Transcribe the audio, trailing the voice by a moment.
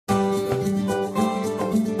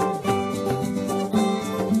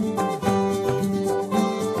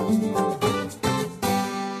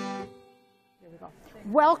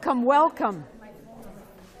Welcome, welcome.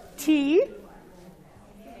 Tea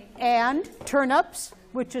and turnips,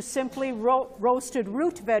 which is simply roasted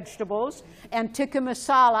root vegetables, and tikka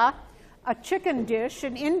masala, a chicken dish,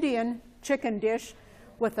 an Indian chicken dish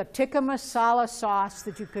with a tikka masala sauce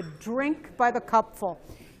that you could drink by the cupful.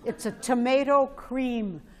 It's a tomato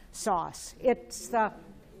cream sauce. It's the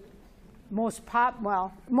most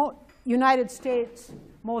United States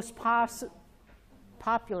most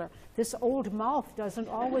popular. This old mouth doesn't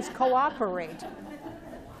always cooperate.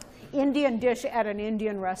 Indian dish at an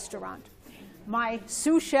Indian restaurant. My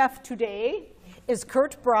sous chef today is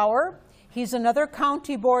Curt Brauer. He's another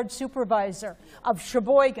county board supervisor of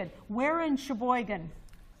Sheboygan. Where in Sheboygan?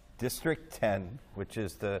 District 10, which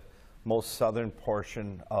is the most southern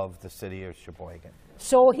portion of the city of Sheboygan.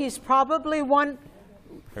 So he's probably one.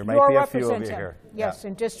 There might be a few of you here. Yes,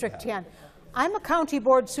 in District 10. I'm a county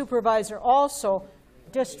board supervisor also,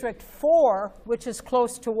 District 4, which is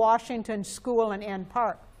close to Washington School and Ann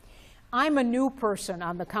Park. I'm a new person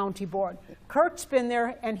on the county board. Curt's been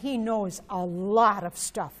there, and he knows a lot of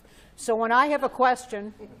stuff. So when I have a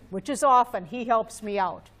question, which is often, he helps me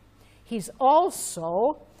out. He's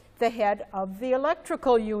also the head of the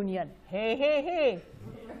electrical union. Hey, hey, hey.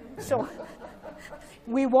 So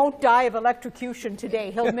we won't die of electrocution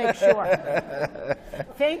today. He'll make sure.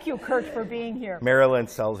 Thank you, Curt, for being here. Marilyn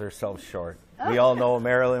sells herself short. We all know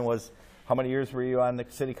Marilyn was, how many years were you on the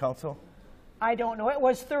city council? I don't know. It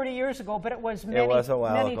was 30 years ago, but it was many,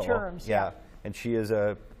 many terms. Yeah, and she is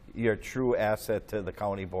you're a true asset to the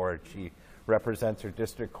county board. She represents her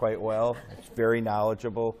district quite well. She's very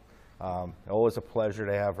knowledgeable. Always a pleasure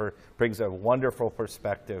to have her. Brings a wonderful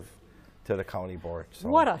perspective to the county board. So.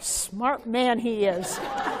 What a smart man he is.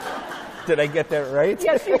 Did I get that right?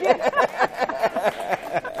 Yes, you did.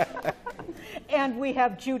 And we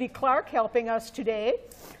have Judy Clark helping us today.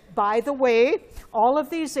 By the way, all of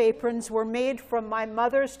these aprons were made from my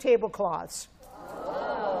mother's tablecloths.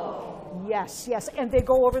 Oh. Yes, yes, and they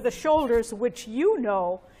go over the shoulders, which you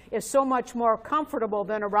know is so much more comfortable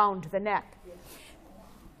than around the neck.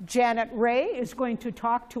 Janet Ray is going to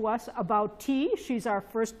talk to us about tea. She's our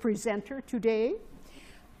first presenter today.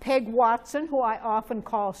 Peg Watson, who I often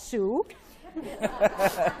call Sue.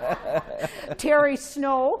 Terry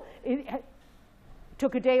Snow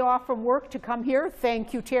took a day off from work to come here.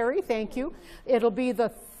 Thank you, Terry. Thank you. It'll be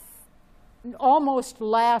the almost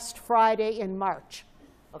last Friday in March.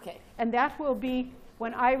 Okay. And that will be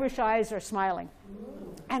when Irish eyes are smiling.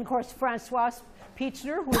 And, of course, Francois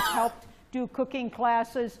Peachner, who's helped do cooking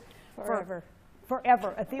classes forever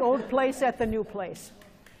at the old place, at the new place.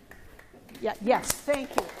 Yeah, yes, thank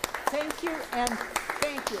you. Thank you and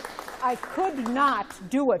thank you. I could not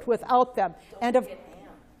do it without them. And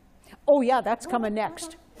oh, yeah, that's coming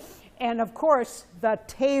next. And, of course, the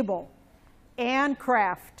table. Ann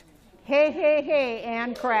Kraft. Hey, hey, hey,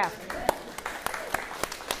 Ann Kraft.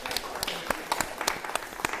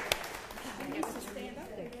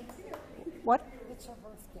 What? It's her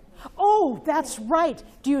birthday. Oh, that's right.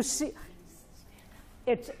 Do you see?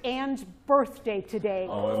 It's Ann's birthday today.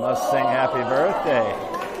 Oh, we must sing happy birthday.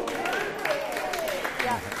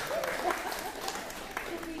 Yeah.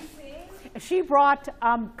 She brought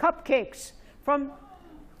cupcakes from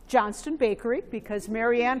Johnston Bakery because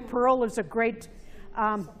Mary Ann Pearl is a great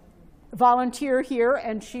volunteer here,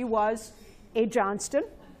 and she was a Johnston.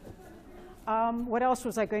 What else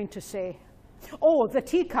was I going to say? Oh, the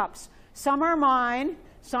teacups. Some are mine,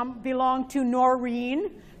 some belong to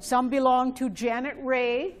Noreen, some belong to Janet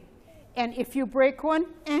Ray, and if you break one,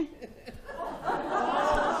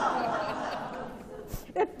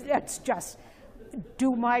 That's just,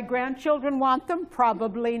 do my grandchildren want them?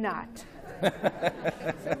 Probably not.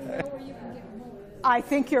 I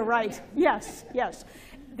think you're right. Yes, yes.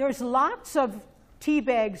 There's lots of tea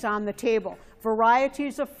bags on the table,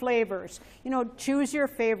 varieties of flavors. You know, choose your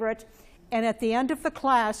favorite. And at the end of the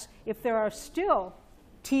class, if there are still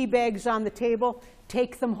tea bags on the table,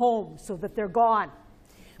 take them home so that they're gone.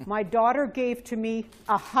 My daughter gave to me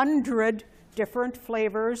 100 different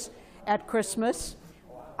flavors at Christmas.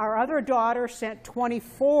 Our other daughter sent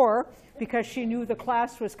 24 because she knew the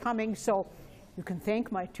class was coming, so you can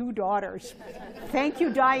thank my two daughters. Thank you,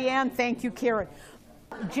 Diane. Thank you, Karen.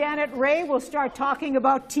 Janet Ray will start talking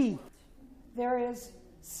about tea. There is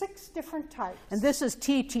 6 different types. And this is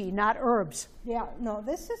tea, not herbs. Yeah, no,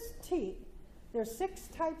 this is tea. There's 6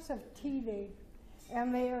 types of tea leaf,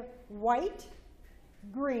 and they're white,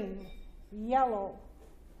 green, yellow,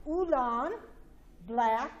 oolong,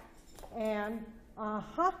 black, and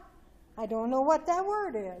I don't know what that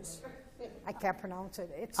word is. I can't pronounce it.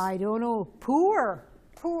 It's I don't know. Pour.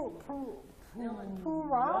 Pura?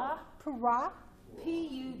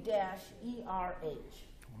 P-U-E-R-H.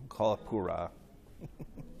 Call it Pura.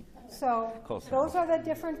 So Close those enough. are the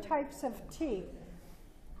different types of tea.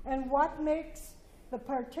 And what makes the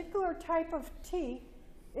particular type of tea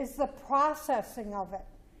is the processing of it,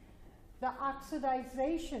 the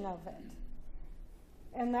oxidization of it.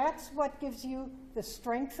 And that's what gives you the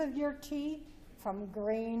strength of your tea from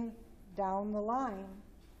grain down the line.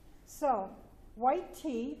 So white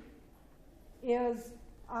tea is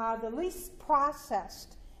the least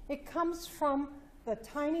processed. It comes from the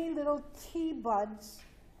tiny little tea buds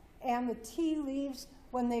and the tea leaves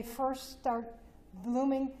when they first start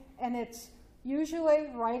blooming, and it's usually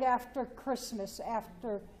right after Christmas,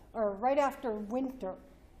 or right after winter.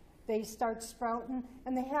 They start sprouting,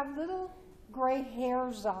 and they have little gray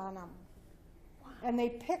hairs on them. And they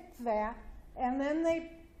pick that, and then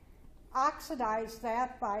they oxidize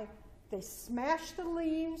that they smash the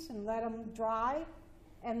leaves and let them dry,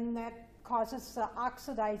 and that causes the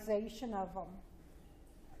oxidization of them.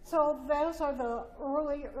 So those are the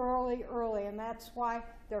early, and that's why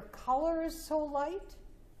their color is so light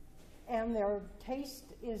and their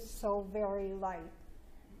taste is so very light.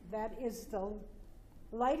 That is the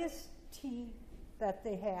lightest tea that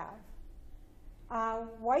they have.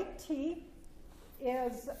 White tea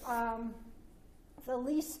is the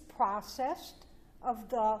least processed of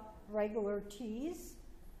the regular teas,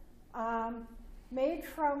 made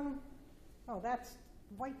from, oh, that's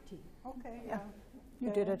white tea. Okay. Yeah. You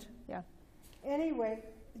did it, yeah. Anyway,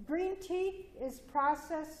 green tea is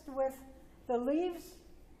processed with the leaves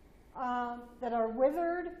that are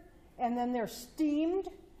withered, and then they're steamed,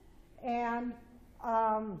 and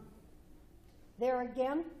there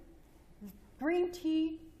again, green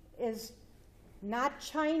tea is not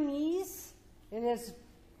Chinese. It is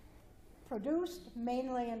produced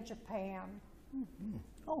mainly in Japan. Mm-hmm.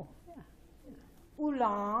 Oh, yeah.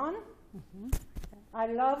 Oolong. Mm-hmm. I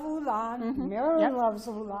love oolong. Mm-hmm. Marilyn loves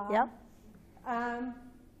oolong. Yep.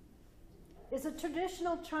 Is a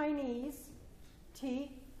traditional Chinese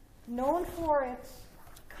tea known for its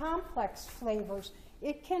complex flavors.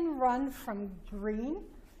 It can run from green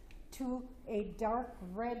to a dark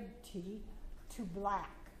red tea to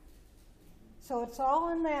black. So it's all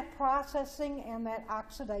in that processing and that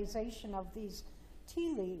oxidization of these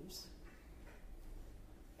tea leaves.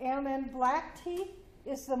 And then black tea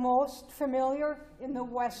is the most familiar in the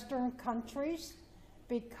Western countries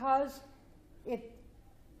because it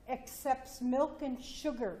accepts milk and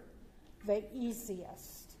sugar the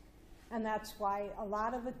easiest. And that's why a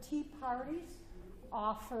lot of the tea parties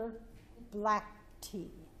offer black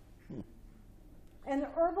tea. And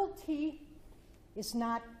herbal tea is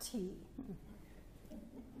not tea.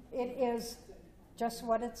 It is just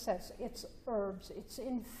what it says. It's herbs. It's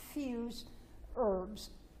infused herbs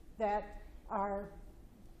that are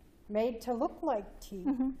made to look like tea,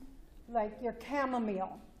 like your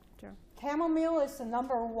chamomile. Sure. Chamomile is the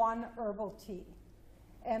 #1 herbal tea.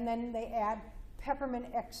 And then they add peppermint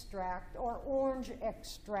extract or orange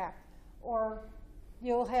extract, or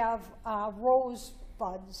you'll have rose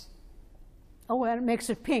buds. Oh, and it makes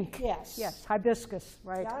it pink. Yes. Yes, hibiscus,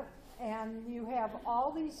 right. Yeah, and you have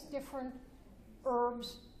all these different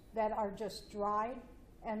herbs that are just dried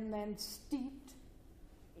and then steeped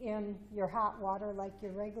in your hot water like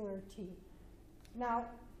your regular tea. Now,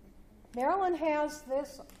 Marilyn has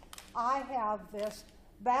this, I have this.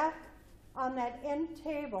 Back on that end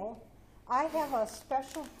table, I have a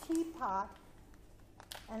special teapot,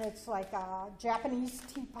 and it's like a Japanese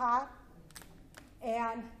teapot,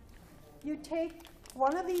 and you take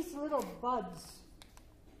one of these little buds,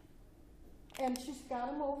 and she's got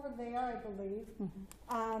them over there, I believe.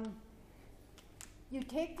 You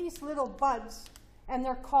take these little buds, and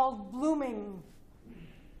they're called blooming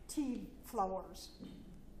tea flowers.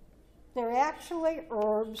 They're actually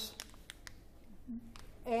herbs,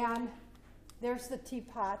 and there's the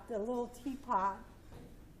teapot, the little teapot,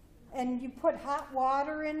 and you put hot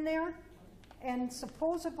water in there, and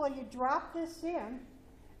supposedly you drop this in,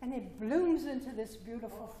 and it blooms into this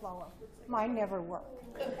beautiful flower. Mine never work.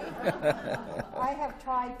 I have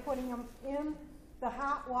tried putting them in the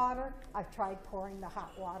hot water. I've tried pouring the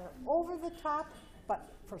hot water over the top,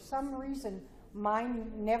 but for some reason,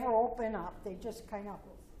 mine never open up. They just kind of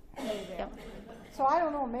lay there. So I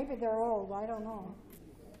don't know, maybe they're old, I don't know.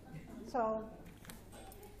 So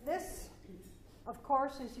this, of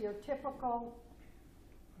course, is your typical,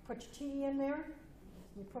 put your tea in there,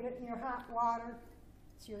 you put it in your hot water,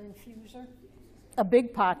 it's your infuser. A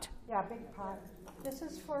big pot. Yeah, big pot. This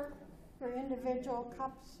is for your individual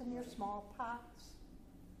cups and your small pots.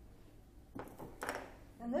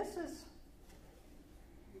 And this is,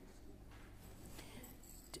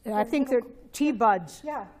 I think they're tea buds.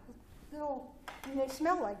 yeah, little, and they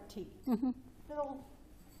smell like tea. Little,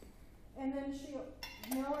 and then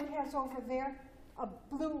Marilyn has over there a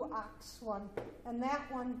blue ox one, and that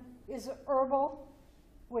one is herbal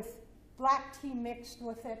with black tea mixed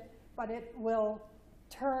with it, but it will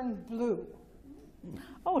turn blue.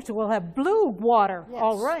 Oh, so we'll have blue water. Yes.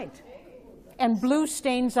 All right. And blue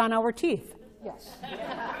stains on our teeth. Yes.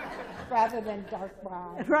 Rather than dark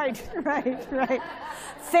brown. Right, right, right.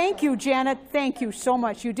 Thank you, Janet. Thank you so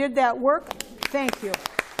much. You did that work. Thank you.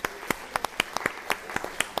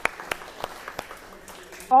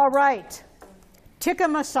 All right. Tikka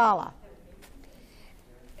masala.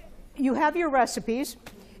 You have your recipes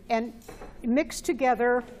and mix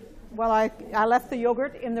together. Well, I left the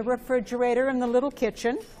yogurt in the refrigerator in the little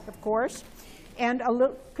kitchen, of course. And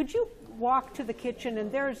could you walk to the kitchen, and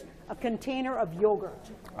there's a container of yogurt.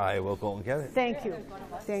 I will go and get it. Thank you.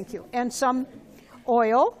 Thank you. And some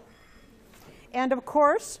oil. And of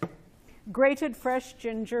course, grated fresh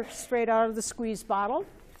ginger straight out of the squeeze bottle.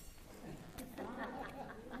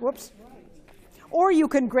 Whoops. Or you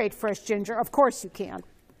can grate fresh ginger. Of course you can.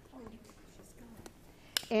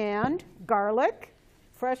 And garlic,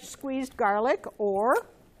 fresh squeezed garlic, or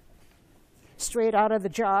straight out of the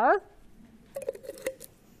jar.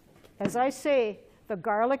 As I say, the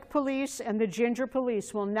garlic police and the ginger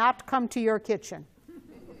police will not come to your kitchen.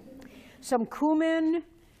 Some cumin,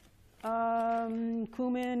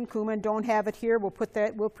 cumin, don't have it here. We'll put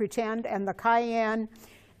that, we'll pretend, and the cayenne,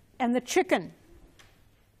 and the chicken,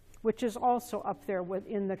 which is also up there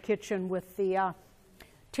in the kitchen with the,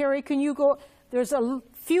 Terry, can you go, there's a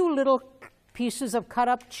few little pieces of cut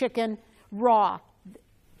up chicken raw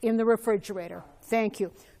in the refrigerator. Thank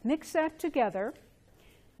you. Mix that together.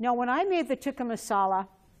 Now, when I made the tikka masala,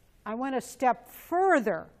 I went a step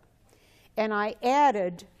further, and I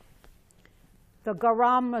added the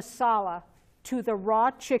garam masala to the raw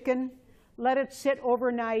chicken, let it sit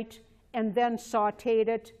overnight, and then sauteed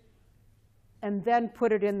it, and then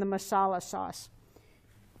put it in the masala sauce.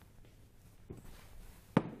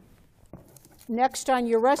 Next on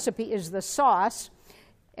your recipe is the sauce,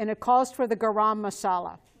 and it calls for the garam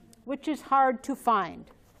masala, which is hard to find.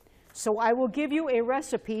 So I will give you a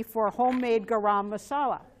recipe for homemade garam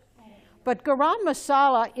masala. But garam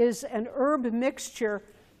masala is an herb mixture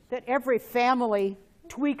that every family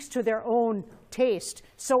tweaks to their own taste.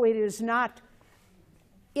 So it is not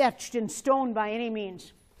etched in stone by any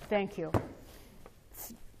means. Thank you.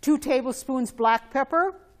 2 tablespoons black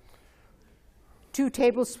pepper, 2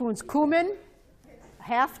 tablespoons cumin,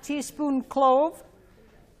 ½ teaspoon clove,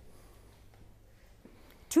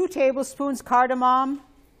 2 tablespoons cardamom,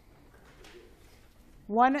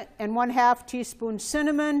 1 1/2 teaspoon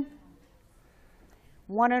cinnamon,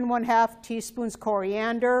 1 1/2 teaspoons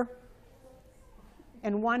coriander,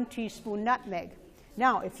 and 1 teaspoon nutmeg.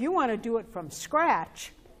 Now, if you want to do it from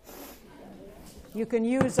scratch, you can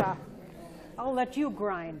use I'll let you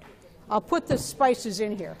grind. I'll put the spices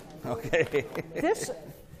in here. Okay. This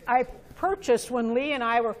I purchased when Lee and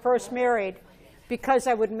I were first married because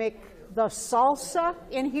I would make the salsa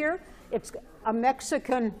in here. It's a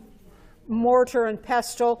Mexican mortar and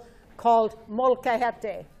pestle called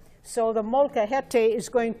molcajete. So the molcajete is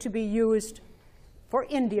going to be used for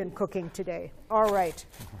Indian cooking today. All right.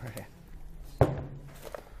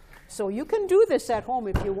 So you can do this at home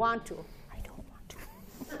if you want to. I don't want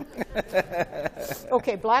to.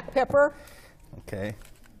 Okay, black pepper. Okay.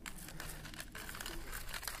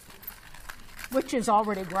 Which is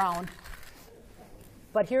already ground.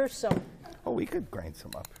 But here's some. Oh, we could grind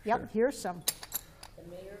some up. Yep, Sure. here's some. The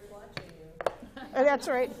mayor's watching you. That's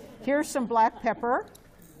right. Here's some black pepper.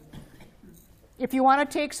 If you want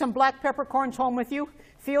to take some black peppercorns home with you,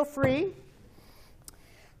 feel free.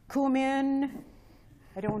 Cumin,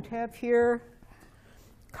 I don't have here.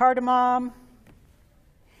 Cardamom,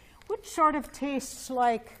 which sort of tastes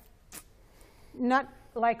like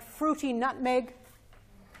fruity nutmeg.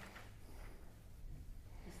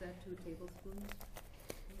 Is that 2 tablespoons?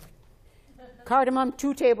 Cardamom,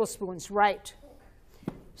 2 tablespoons, right.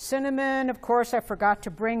 Cinnamon, of course, I forgot to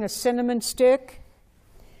bring a cinnamon stick.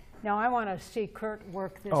 Now I want to see Curt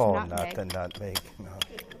work this nutmeg. Oh, not the nutmeg. No.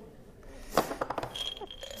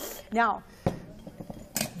 Now,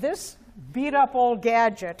 this beat-up old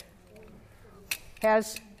gadget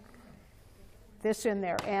has this in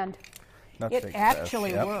there, and Nutmeg it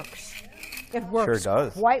actually yep. works. It works Sure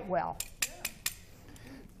does. quite well.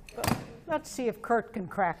 Let's see if Curt can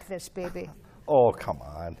crack this baby. Oh, come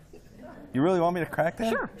on. You really want me to crack that?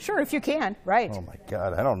 Sure, sure, if you can, right. Oh my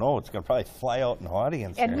God, I don't know. It's going to probably fly out in the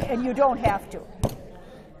audience. And, here. and you don't have to.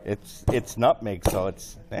 It's nutmeg, so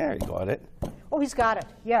it's, there, you got it. Oh, he's got it,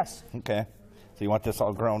 yes. Okay. So you want this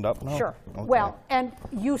all ground up now? Sure. Okay. Well, and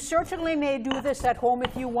you certainly may do this at home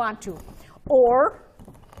if you want to. Or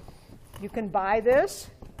you can buy this,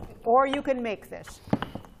 or you can make this.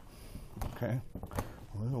 Okay.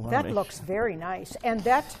 That looks very nice. And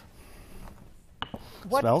that...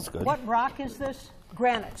 Smells good. What rock is this?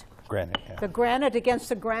 Granite. Granite, yeah. The granite against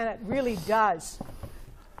the granite really does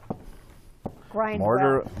grind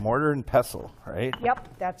well. Mortar and pestle, right?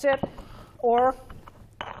 Yep, that's it. Or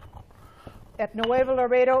at Nuevo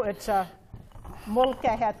Laredo, it's a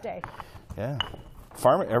molcajete. Yeah.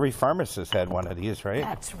 Every pharmacist had one of these, right?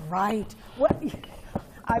 That's right. What?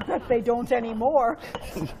 I bet they don't anymore.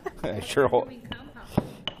 I sure hope.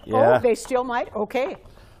 Yeah. Oh, they still might? Okay.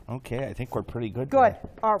 Okay, I think we're pretty good. Good. There.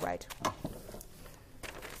 All right.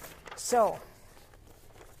 So,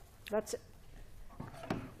 let's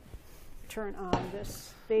turn on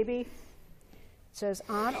this baby. It says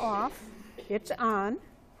on, off. It's on.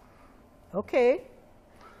 Okay.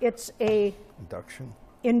 It's a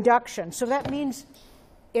induction. So that means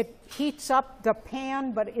it heats up the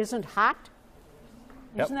pan but isn't hot?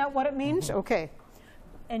 Yep. Isn't that what it means? Okay.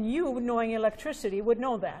 And you, knowing electricity, would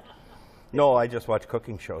know that. No, I just watch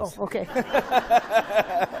cooking shows. Oh, okay.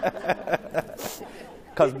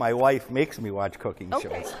 Because my wife makes me watch cooking shows.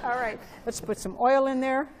 Okay, all right. Let's put some oil in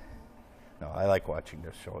there. No, I like watching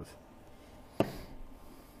those shows.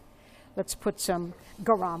 Let's put some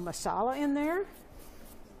garam masala in there.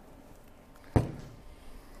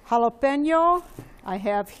 Jalapeno I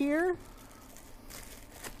have here.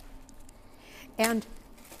 And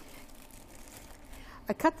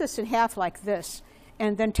I cut this in half like this,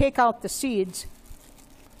 and then take out the seeds.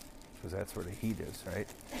 Because that's where the heat is, right?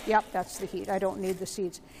 Yep, that's the heat. I don't need the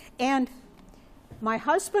seeds. And my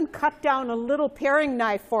husband cut down a little paring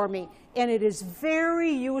knife for me, and it is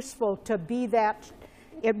very useful to be that.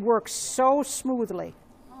 It works so smoothly.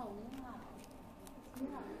 Oh, wow. Yeah,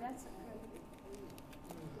 that's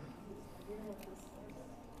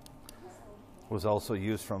Was also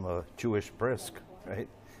used from a Jewish brisk, right?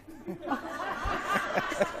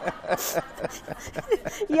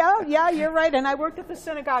 Yeah, you're right. And I worked at the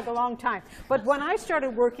synagogue a long time. But when I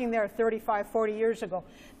started working there 35, 40 years ago,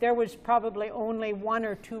 there was probably only 1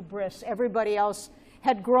 or 2 brisks. Everybody else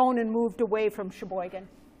had grown and moved away from Sheboygan.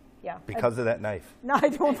 Yeah. Because of that knife? No, I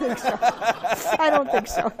don't think so. I don't think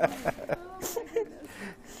so.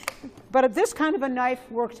 But this kind of a knife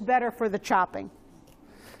works better for the chopping.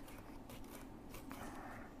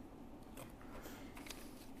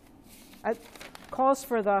 It calls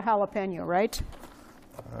for the jalapeno, right?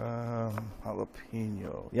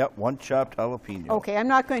 Jalapeno. Yep, 1 chopped jalapeno. Okay, I'm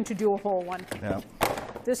not going to do a whole one. Yeah.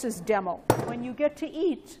 This is demo. When you get to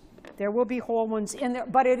eat, there will be whole ones in there,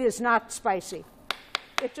 but it is not spicy.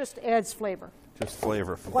 It just adds flavor. Just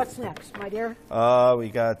flavorful. What's next, my dear? We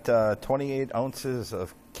got 28 ounces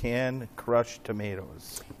of canned crushed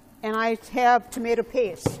tomatoes. And I have tomato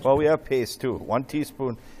paste. Well, we have paste too. 1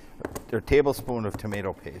 teaspoon or tablespoon of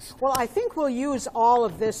tomato paste. Well, I think we'll use all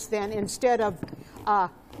of this then instead of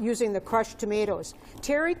using the crushed tomatoes.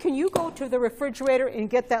 Terry, can you go to the refrigerator and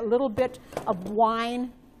get that little bit of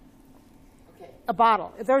wine? Okay. A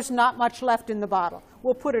bottle. There's not much left in the bottle.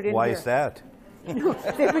 We'll put it in Why here. is that? They've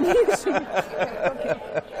been using it.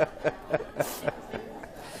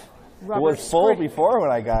 It was full before when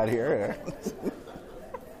I got here.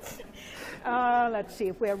 Let's see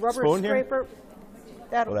if we have rubber Spoon scraper.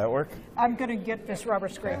 Will that work? I'm going to get this rubber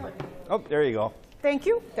scraper. Oh, there you go. Thank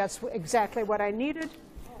you. That's exactly what I needed.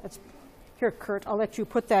 Here, Curt, I'll let you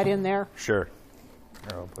put that in there. Sure.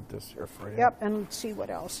 Here, I'll put this here for you. Yep, and let's see what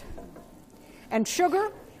else. And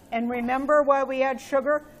sugar. And remember why we add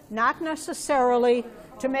sugar? Not necessarily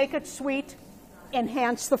to make it sweet,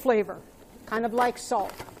 enhance the flavor. Kind of like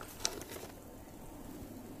salt.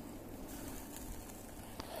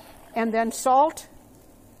 And then salt.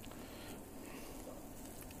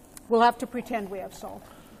 We'll have to pretend we have salt.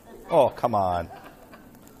 Oh, come on.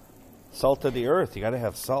 Salt of the earth. You got to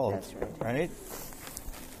have salt. That's right. Right?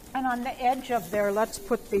 And on the edge of there, let's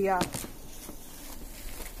put the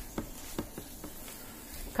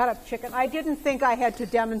cut up chicken. I didn't think I had to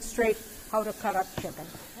demonstrate how to cut up chicken.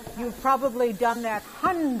 You've probably done that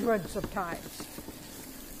hundreds of times.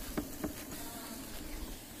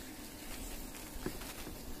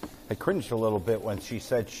 I cringed a little bit when she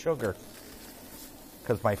said sugar,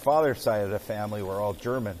 because my father's side of the family were all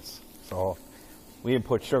Germans, so we didn't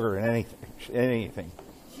put sugar in anything.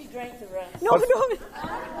 She drank the rest. No.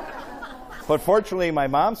 But fortunately, my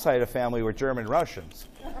mom's side of the family were German Russians.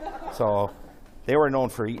 So they were known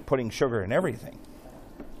for putting sugar in everything.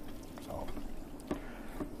 So.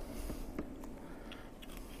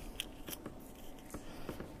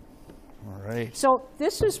 All right. So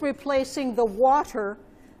this is replacing the water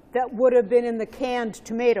that would have been in the canned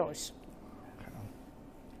tomatoes.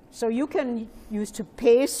 So you can use to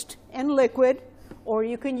paste and liquid, or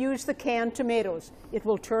you can use the canned tomatoes. It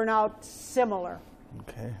will turn out similar.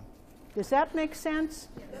 Okay. Does that make sense?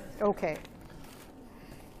 Okay.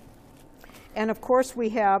 And of course we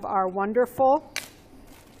have our wonderful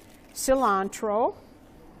cilantro.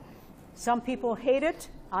 Some people hate it.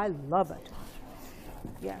 I love it.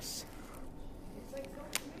 Yes.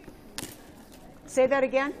 Say that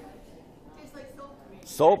again? Tastes like soap to me.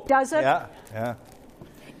 Soap? Does it? Yeah, yeah.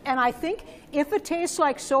 And I think if it tastes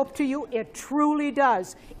like soap to you, it truly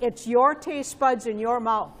does. It's your taste buds in your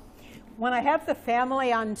mouth. When I have the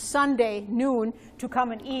family on Sunday noon to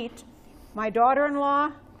come and eat, my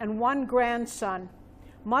daughter-in-law and one grandson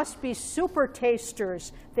must be super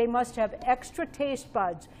tasters. They must have extra taste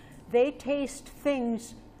buds. They taste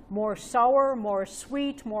things more sour, more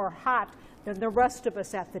sweet, more hot than the rest of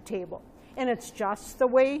us at the table. And it's just the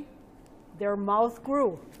way their mouth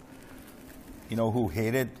grew. You know who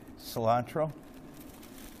hated cilantro?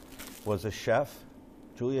 Was a chef,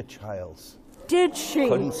 Julia Childs. Did she?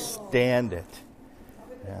 Couldn't stand it.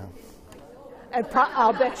 Yeah. And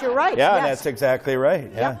I'll bet you're right. Yeah, yes. that's exactly right.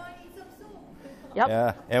 Yeah. Yep.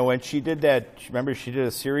 Yeah. And when she did that, remember she did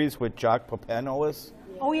a series with Jacques Pepin always?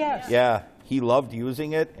 Oh, yes. Yeah. He loved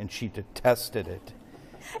using it and she detested it.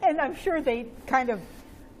 And I'm sure they kind of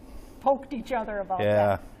poked each other about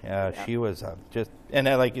that. Yeah. She was just, and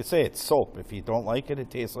then, like you say, it's soap. If you don't like it, it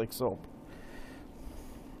tastes like soap.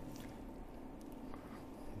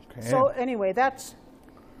 Okay. So anyway, that's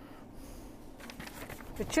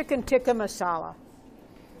the chicken tikka masala.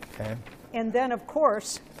 Okay. And then, of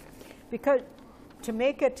course, because to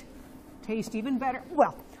make it taste even better,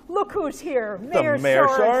 well, look who's here. Mayor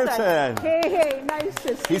Sorensen. Hey, nice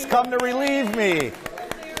to see He's you. come to relieve me.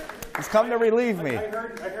 He's come to relieve me. I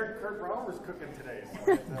heard Curt Brauer was cooking today.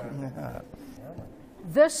 So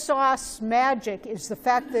This sauce magic is the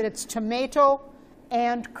fact that it's tomato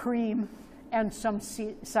and cream and some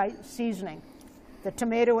seasoning. The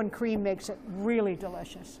tomato and cream makes it really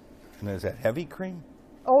delicious. And is that heavy cream?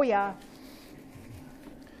 Oh, yeah.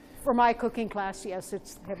 For my cooking class, yes,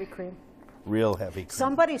 it's heavy cream. Real heavy cream.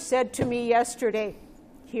 Somebody said to me yesterday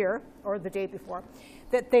here, or the day before,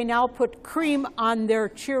 that they now put cream on their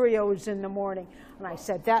Cheerios in the morning. And I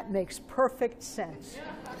said, that makes perfect sense.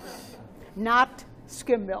 Not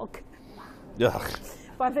skim milk. Ugh.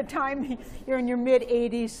 By the time you're in your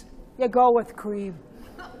mid-80s, you go with cream.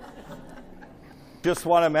 Just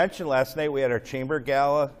want to mention, last night we had our chamber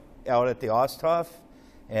gala out at the Osthoff,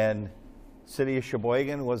 and City of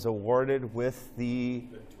Sheboygan was awarded with the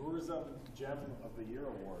Tourism Gem of the Year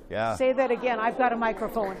Award. yeah. Say that again. I've got a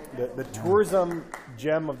microphone. The Tourism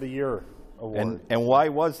Gem of the Year Award. And why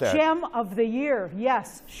was that? Gem of the year.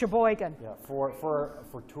 Yes, Sheboygan. Yeah, for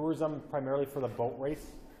tourism, primarily for the boat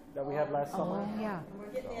race that we had last summer. Oh, yeah.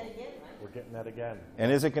 We're getting that again.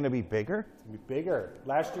 And is it going to be bigger? It's going to be bigger.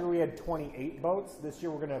 Last year we had 28 boats. This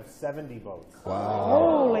year we're going to have 70 boats.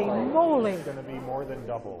 Holy moly. It's going to be more than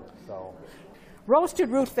double. So Roasted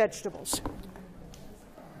root vegetables.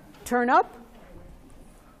 Turnip.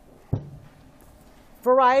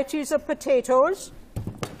 Varieties of potatoes,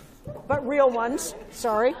 but real ones.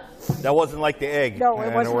 Sorry. That wasn't like the egg. No,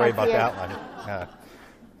 it wasn't Don't worry like the about egg. that one.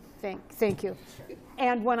 Yeah. Thank you.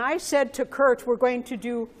 And when I said to Curt, we're going to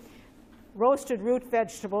do roasted root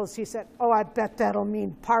vegetables, he said, oh, I bet that'll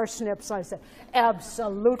mean parsnips. I said,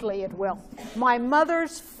 absolutely it will. My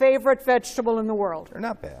mother's favorite vegetable in the world. They're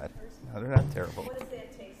not bad. No, they're not terrible. What does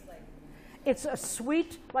that taste like? It's a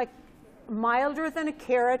sweet, like milder than a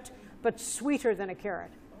carrot, but sweeter than a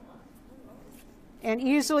carrot. And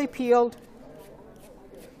easily peeled.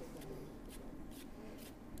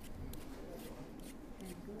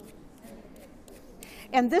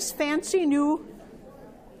 And this fancy new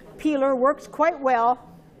peeler works quite well,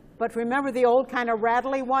 but remember the old kind of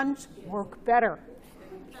rattly ones work better.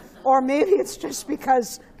 Or maybe it's just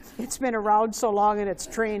because it's been around so long and it's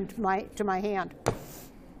trained to my hand.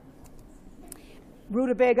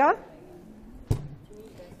 Rutabaga.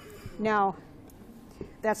 Now,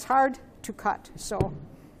 that's hard to cut, so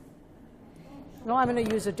no, I'm going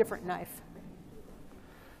to use a different knife.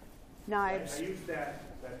 Knives. I use that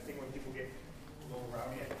thing when people get a little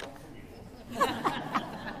rowdy.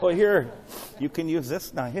 Well, here, you can use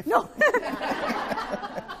this knife. No.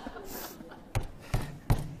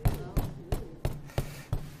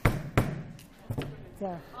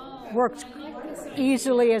 works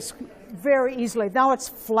easily, very easily. Now it's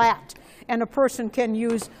flat, and a person can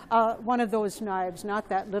use one of those knives, not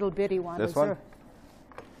that little bitty one. This one?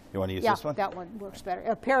 You want to use this one? Yeah, that one works better.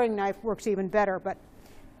 A paring knife works even better, but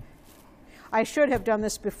I should have done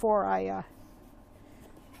this before I...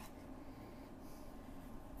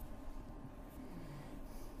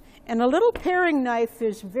 And a little paring knife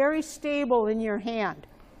is very stable in your hand.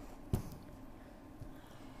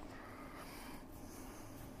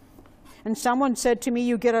 And someone said to me,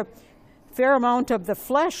 you get a fair amount of the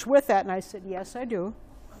flesh with that. And I said, yes, I do.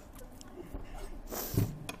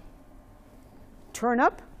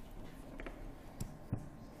 Turnip.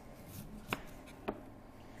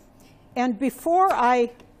 And before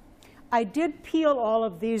I did peel all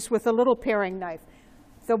of these with a little paring knife,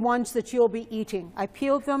 the ones that you'll be eating. I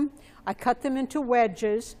peeled them, I cut them into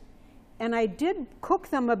wedges, and I did cook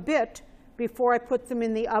them a bit before I put them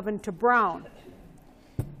in the oven to brown.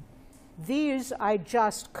 These I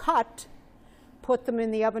just cut, put them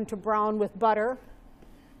in the oven to brown with butter,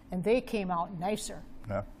 and they came out nicer.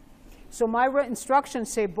 Yeah. So my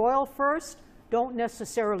instructions say boil first, don't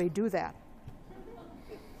necessarily do that.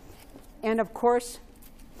 And of course,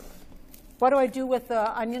 what do I do with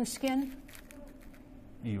the onion skin?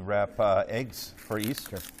 You wrap eggs for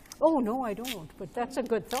Easter. Oh, no, I don't, but that's a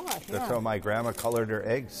good thought. That's yeah. how my grandma colored her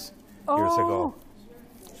eggs years ago.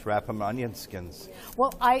 Just wrap them in onion skins.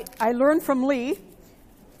 Well, I learned from Lee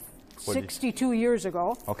 62 years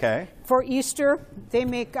ago. Okay. For Easter, they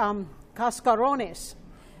make cascarones.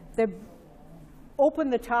 They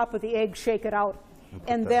open the top of the egg, shake it out,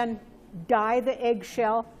 and then dye the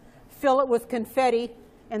eggshell, fill it with confetti,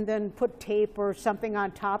 and then put tape or something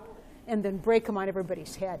on top, and then break them on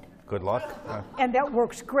everybody's head. Good luck. And that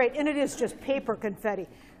works great. And it is just paper confetti.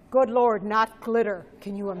 Good Lord, not glitter.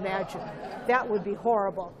 Can you imagine? That would be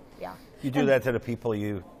horrible. Yeah. You do that to the people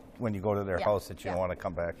when you go to their Yeah, house that you yeah. don't want to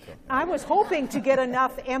come back to. I was hoping to get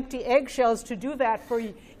enough empty eggshells to do that for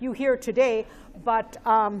you here today, but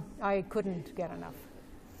I couldn't get enough.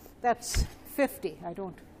 That's 50. I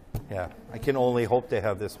don't. Yeah. I can only hope they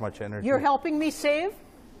have this much energy. You're helping me save?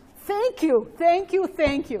 Thank you, thank you,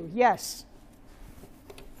 thank you. Yes.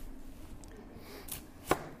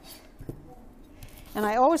 And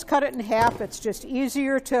I always cut it in half. It's just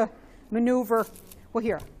easier to maneuver. Well,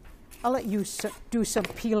 here, I'll let you do some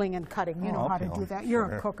peeling and cutting. You know how to do that. You're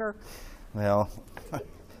a cooker. Well,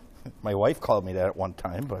 my wife called me that at one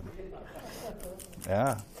time, but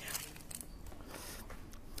yeah.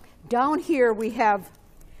 Down here we have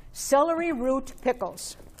celery root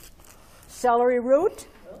pickles. Celery root,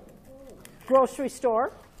 grocery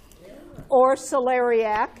store, or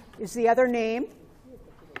celeriac is the other name.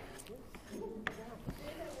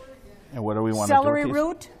 And what do we want to do with Celery these?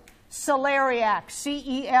 root, celeriac,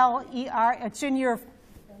 C-E-L-E-R. It's in your,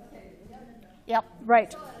 yep,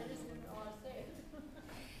 right.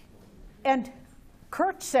 And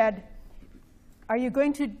Curt said, are you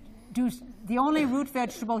going to do, the only root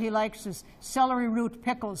vegetable he likes is celery root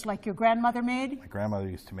pickles like your grandmother made? My grandmother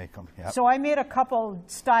used to make them, yeah. So I made a couple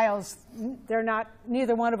styles. They're not,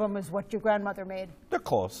 neither one of them is what your grandmother made. They're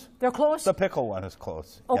close. They're close? The pickle one is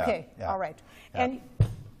close. Okay, Yeah. all right. Yeah. And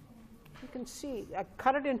you can see, I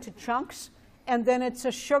cut it into chunks, and then it's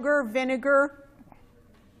a sugar, vinegar,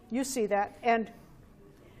 you see that, and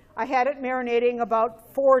I had it marinating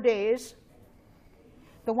about 4 days.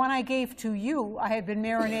 The one I gave to you, I had been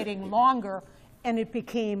marinating longer, and it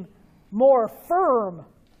became more firm.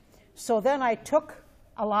 So then I took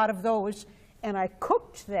a lot of those, and I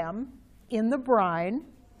cooked them in the brine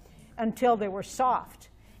until they were soft.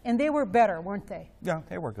 And they were better, weren't they? Yeah,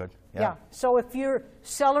 they were good. Yeah. So if your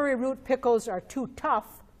celery root pickles are too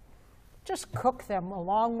tough, just cook them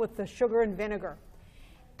along with the sugar and vinegar.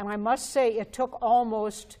 And I must say it took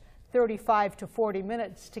almost 35 to 40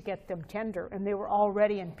 minutes to get them tender, and they were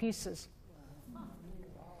already in pieces.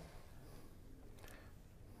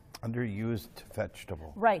 Underused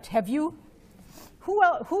vegetable. Right. Have you,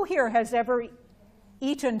 who here has ever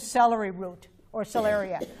eaten celery root or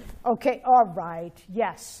celeriac? Okay, all right,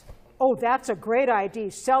 yes. Oh, that's a great idea.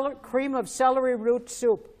 Cream of celery root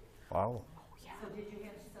soup. Wow.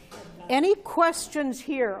 Any questions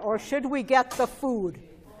here, or should we get the food?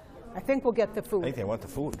 I think we'll get the food. I think they want the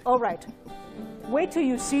food. All right. Wait till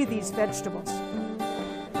you see these vegetables.